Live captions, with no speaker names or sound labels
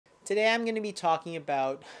Today I'm going to be talking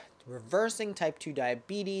about reversing type 2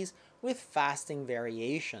 diabetes with fasting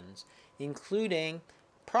variations, including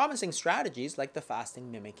promising strategies like the fasting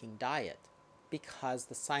mimicking diet, because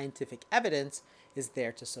the scientific evidence is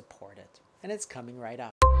there to support it. And it's coming right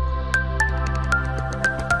up.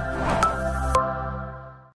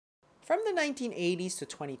 From the 1980s to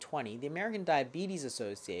 2020, the American Diabetes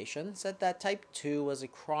Association said that type 2 was a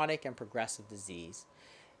chronic and progressive disease,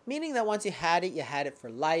 meaning that once you had it for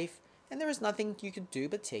life, and there was nothing you could do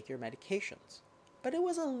but take your medications. But it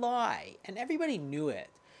was a lie, and everybody knew it,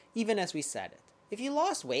 even as we said it. If you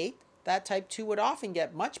lost weight, that type 2 would often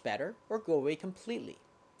get much better or go away completely.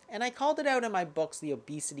 And I called it out in my books, The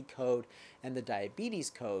Obesity Code and The Diabetes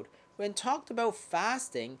Code, when talked about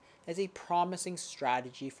fasting as a promising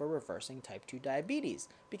strategy for reversing type 2 diabetes,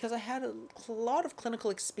 because I had a lot of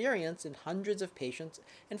clinical experience in hundreds of patients,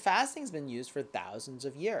 and fasting has been used for thousands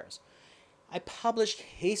of years. I published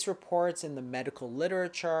case reports in the medical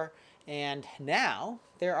literature, and now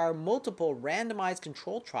there are multiple randomized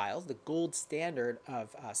controlled trials, the gold standard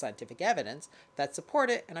of scientific evidence, that support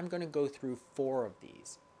it, and I'm going to go through 4 of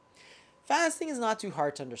these. Fasting is not too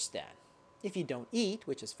hard to understand. If you don't eat,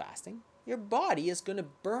 which is fasting, your body is going to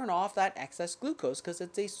burn off that excess glucose because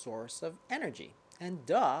it's a source of energy. And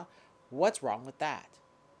duh, what's wrong with that?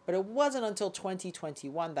 But it wasn't until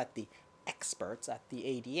 2021 that the experts at the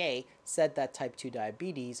ADA said that type 2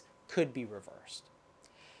 diabetes could be reversed.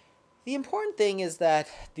 The important thing is that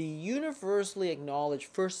the universally acknowledged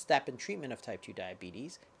first step in treatment of type 2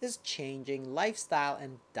 diabetes is changing lifestyle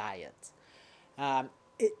and diet.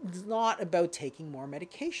 It's not about taking more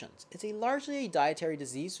medications. It's largely a dietary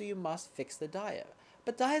disease, so you must fix the diet.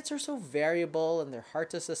 But diets are so variable and they're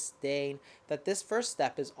hard to sustain that this first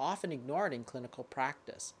step is often ignored in clinical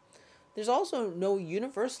practice. There's also no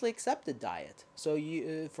universally accepted diet. So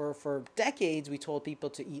for decades, we told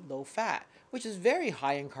people to eat low fat, which is very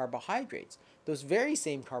high in carbohydrates. Those very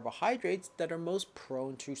same carbohydrates that are most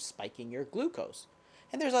prone to spiking your glucose.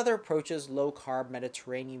 And there's other approaches, low carb,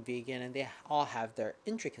 Mediterranean, vegan, and they all have their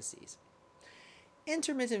intricacies.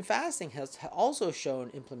 Intermittent fasting has also shown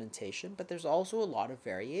implementation, but there's also a lot of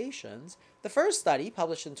variations. The first study,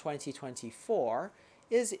 published in 2024,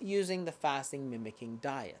 is using the fasting mimicking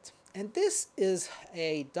diet. And this is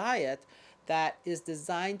a diet that is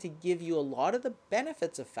designed to give you a lot of the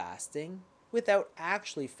benefits of fasting without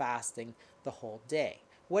actually fasting the whole day.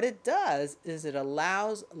 What it does is it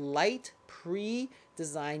allows light,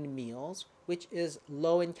 pre-designed meals, which is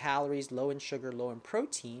low in calories, low in sugar, low in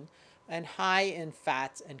protein, and high in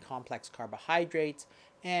fats and complex carbohydrates.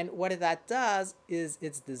 And what that does is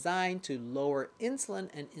it's designed to lower insulin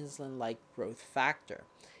and insulin-like growth factor.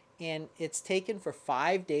 And it's taken for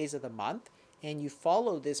 5 days of the month, and you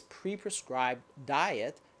follow this pre-prescribed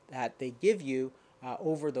diet that they give you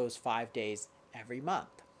over those 5 days every month.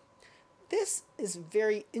 This is a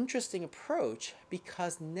very interesting approach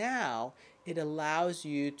because now it allows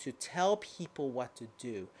you to tell people what to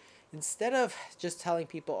do. Instead of just telling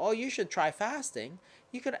people, oh, you should try fasting,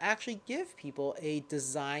 you could actually give people a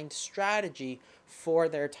designed strategy for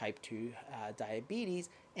their type 2 diabetes,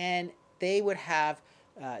 and they would have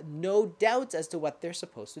no doubts as to what they're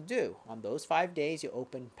supposed to do. On those 5 days, you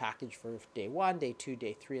open package for day 1, day 2,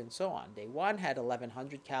 day 3, and so on. Day 1 had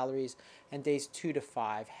 1,100 calories, and days 2 to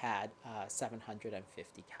 5 had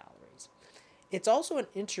 750 calories. It's also an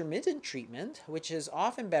intermittent treatment, which is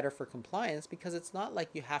often better for compliance because it's not like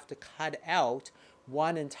you have to cut out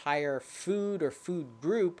one entire food or food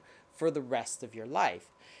group for the rest of your life.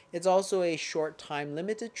 It's also a short time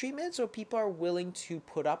limited treatment, so people are willing to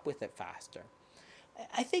put up with it faster.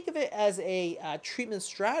 I think of it as a treatment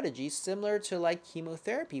strategy similar to like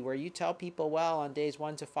chemotherapy, where you tell people, well, on days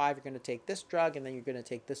 1 to 5, you're going to take this drug and then you're going to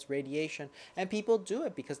take this radiation. And people do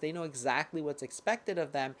it because they know exactly what's expected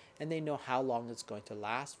of them and they know how long it's going to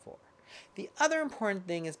last for. The other important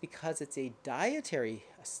thing is because it's a dietary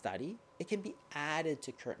study, it can be added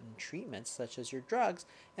to current treatments such as your drugs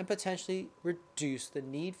and potentially reduce the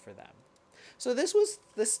need for them. So this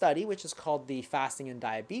study, which is called the Fasting and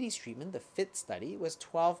Diabetes Treatment, the FIT study. It was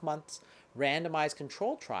 12 months randomized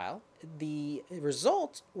controlled trial. The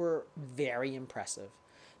results were very impressive.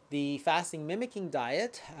 The fasting mimicking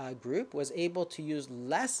diet group was able to use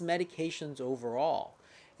less medications overall.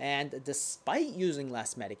 And despite using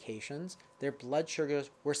less medications, their blood sugars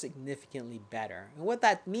were significantly better. And what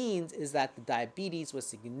that means is that the diabetes was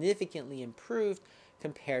significantly improved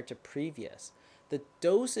compared to previous. The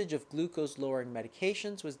dosage of glucose-lowering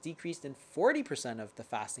medications was decreased in 40% of the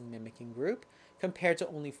fasting mimicking group compared to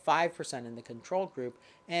only 5% in the control group,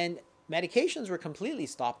 and medications were completely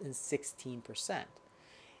stopped in 16%.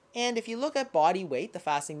 And if you look at body weight, the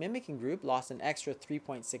fasting mimicking group lost an extra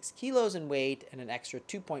 3.6 kilos in weight and an extra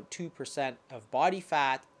 2.2% of body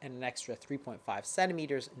fat and an extra 3.5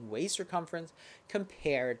 centimeters in waist circumference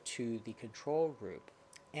compared to the control group.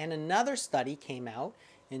 And another study came out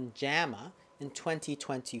in JAMA in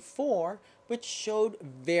 2024, which showed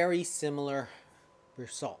very similar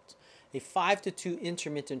results. A 5-to-2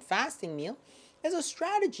 intermittent fasting meal is a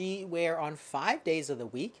strategy where on 5 days of the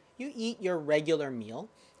week, you eat your regular meal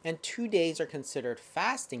and 2 days are considered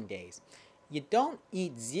fasting days. You don't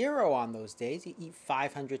eat 0 on those days, you eat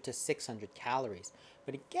 500 to 600 calories.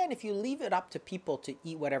 But again, if you leave it up to people to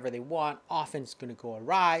eat whatever they want, often it's going to go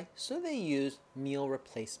awry, so they use meal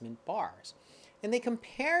replacement bars. And they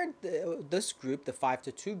compared this group, the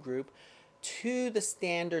 5-to-2 group, to the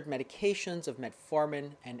standard medications of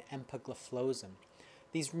metformin and empagliflozin.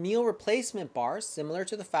 These meal replacement bars, similar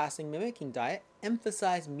to the fasting mimicking diet,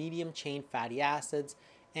 emphasize medium chain fatty acids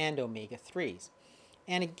and omega-3s.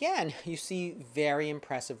 And again, you see very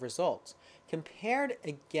impressive results. Compared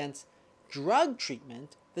against drug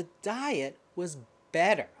treatment, the diet was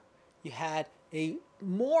better. You had a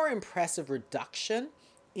more impressive reduction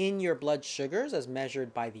in your blood sugars as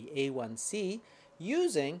measured by the A1C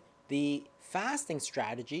using the fasting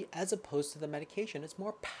strategy as opposed to the medication. It's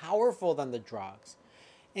more powerful than the drugs.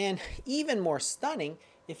 And even more stunning,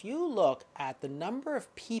 if you look at the number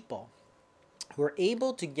of people who are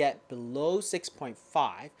able to get below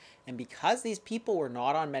 6.5, and because these people were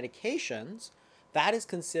not on medications, that is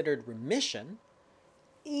considered remission.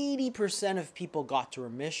 80% of people got to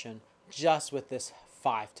remission just with this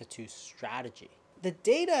 5-to-2 strategy. The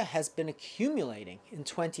data has been accumulating. In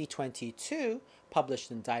 2022,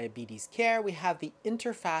 published in Diabetes Care, we have the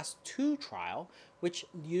InterFast 2 trial, which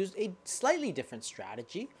used a slightly different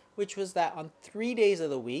strategy, which was that on 3 days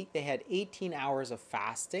of the week, they had 18 hours of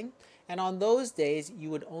fasting. And on those days,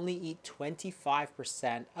 you would only eat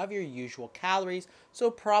 25% of your usual calories,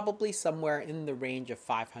 so probably somewhere in the range of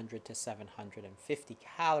 500 to 750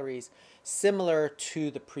 calories, similar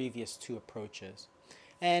to the previous 2 approaches.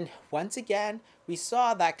 And once again, we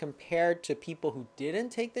saw that compared to people who didn't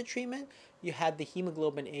take the treatment, you had the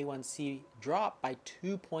hemoglobin A1C drop by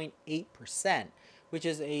 2.8%, which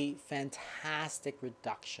is a fantastic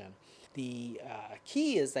reduction. The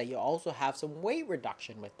key is that you also have some weight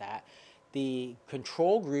reduction with that. The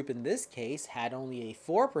control group in this case had only a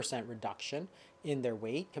 4% reduction in their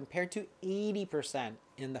weight compared to 80%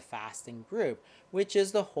 in the fasting group, which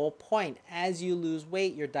is the whole point. As you lose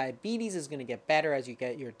weight, your diabetes is going to get better. As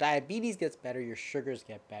your diabetes gets better, your sugars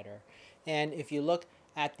get better. And if you look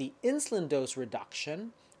at the insulin dose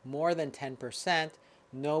reduction, more than 10%,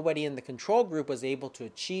 nobody in the control group was able to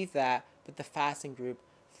achieve that, but the fasting group,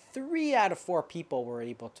 3 out of 4 people were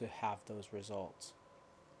able to have those results.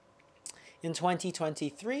 In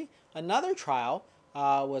 2023, another trial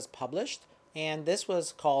was published, and this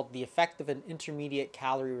was called The Effect of an Intermediate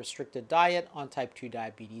Calorie Restricted Diet on Type 2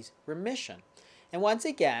 Diabetes Remission. And once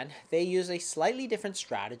again, they use a slightly different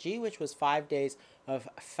strategy, which was 5 days of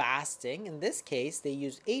fasting. In this case, they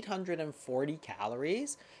used 840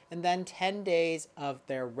 calories and then 10 days of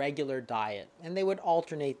their regular diet. And they would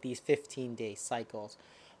alternate these 15-day cycles.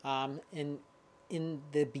 In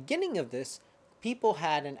the beginning of this, people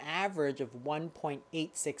had an average of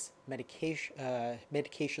 1.86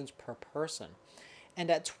 medications per person. And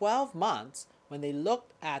at 12 months, when they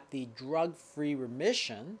looked at the drug-free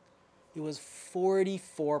remission, it was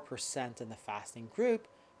 44% in the fasting group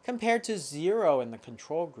compared to 0 in the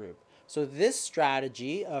control group. So this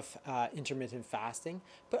strategy of intermittent fasting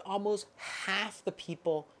put almost half the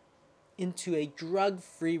people into a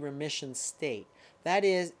drug-free remission state. That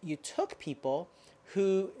is, you took people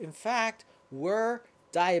who, in fact, were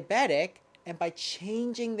diabetic, and by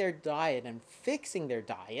changing their diet and fixing their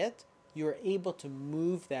diet, you were able to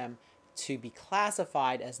move them to be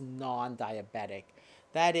classified as non-diabetic.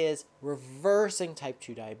 That is, reversing type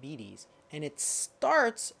 2 diabetes. And it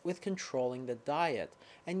starts with controlling the diet.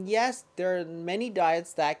 And yes, there are many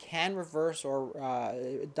diets that can reverse or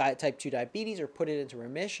type 2 diabetes or put it into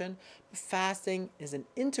remission. But fasting is an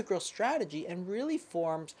integral strategy and really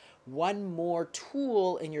forms one more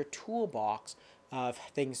tool in your toolbox of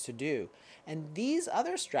things to do. And these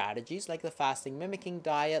other strategies, like the fasting mimicking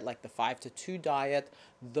diet, like the 5-to-2 diet,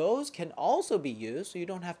 those can also be used, so you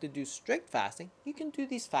don't have to do strict fasting. You can do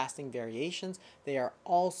these fasting variations. They are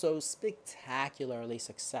also spectacularly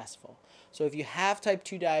successful. So if you have type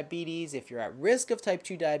 2 diabetes, if you're at risk of type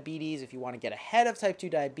 2 diabetes, if you want to get ahead of type 2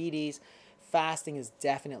 diabetes, fasting is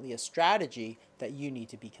definitely a strategy that you need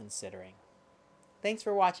to be considering. Thanks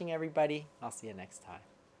for watching, everybody. I'll see you next time.